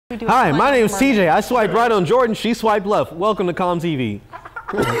Hi, my name is TJ. I swiped right on Jordan. She swiped left. Welcome to Com TV.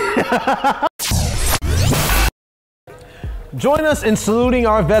 Join us in saluting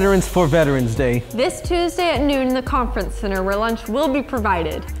our veterans for Veterans Day. This Tuesday at noon in the Conference Center, where lunch will be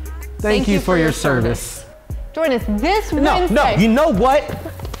provided. Thank you for your service. Join us this Wednesday. No, you know what?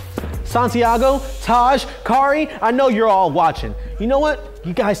 Santiago, Taj, Kari, I know you're all watching. You know what?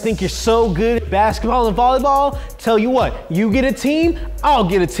 You guys think you're so good at basketball and volleyball? Tell you what, you get a team, I'll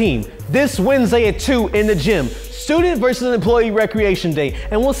get a team. This Wednesday at 2 in the gym. Student versus employee recreation day.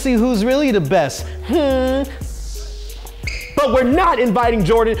 And we'll see who's really the best. But we're not inviting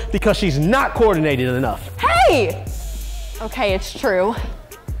Jordan because she's not coordinated enough. Hey! Okay, it's true.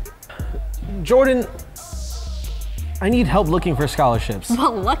 Jordan, I need help looking for scholarships.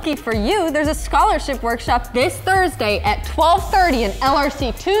 Well, lucky for you, there's a scholarship workshop this Thursday at 12:30 in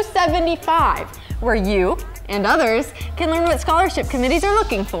LRC 275, where you and others can learn what scholarship committees are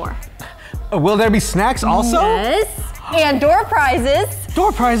looking for. Will there be snacks also? Yes, and door prizes.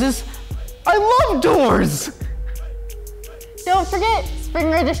 Door prizes? I love doors! Don't forget, spring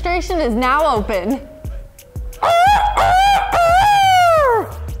registration is now open.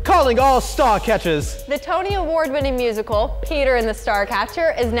 Calling all Starcatchers. The Tony Award-winning musical, Peter and the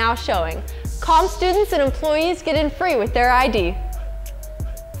Starcatcher, is now showing. Com students and employees get in free with their ID.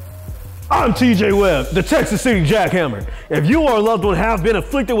 I'm TJ Webb, the Texas City Jackhammer. If you or a loved one have been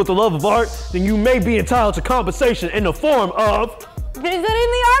afflicted with the love of art, then you may be entitled to compensation in the form of visiting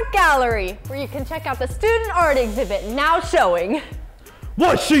the art gallery, where you can check out the student art exhibit now showing.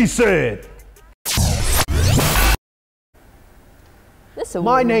 What she said.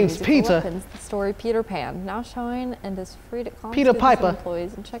 My name's Peter. Upends, the story Peter Pan, now showing and is free to call Peter Piper.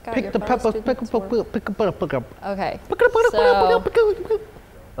 employees and check out Pick your the fellow pepper, students' work. Okay,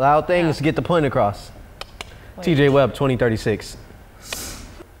 Allow things to get the point across. TJ Webb 2036.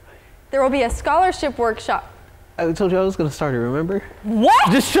 There will be a scholarship workshop. I told you I was gonna start it, remember?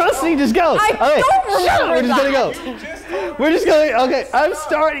 What? Just trust me, just go. I don't remember shut up, we're just gonna go. We're just gonna, okay, I'm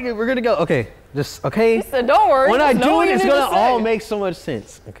starting it, we're gonna go. Okay, just, okay. He said, don't worry. When I do it, it's gonna all make. make so much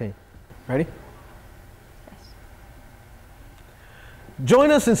sense. Okay, ready? Yes.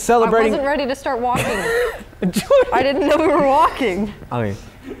 Join us in celebrating. I wasn't ready to start walking. I didn't know we were walking. Okay,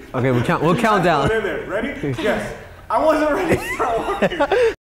 okay, we'll count down. Ready? Yes. I wasn't ready to start walking.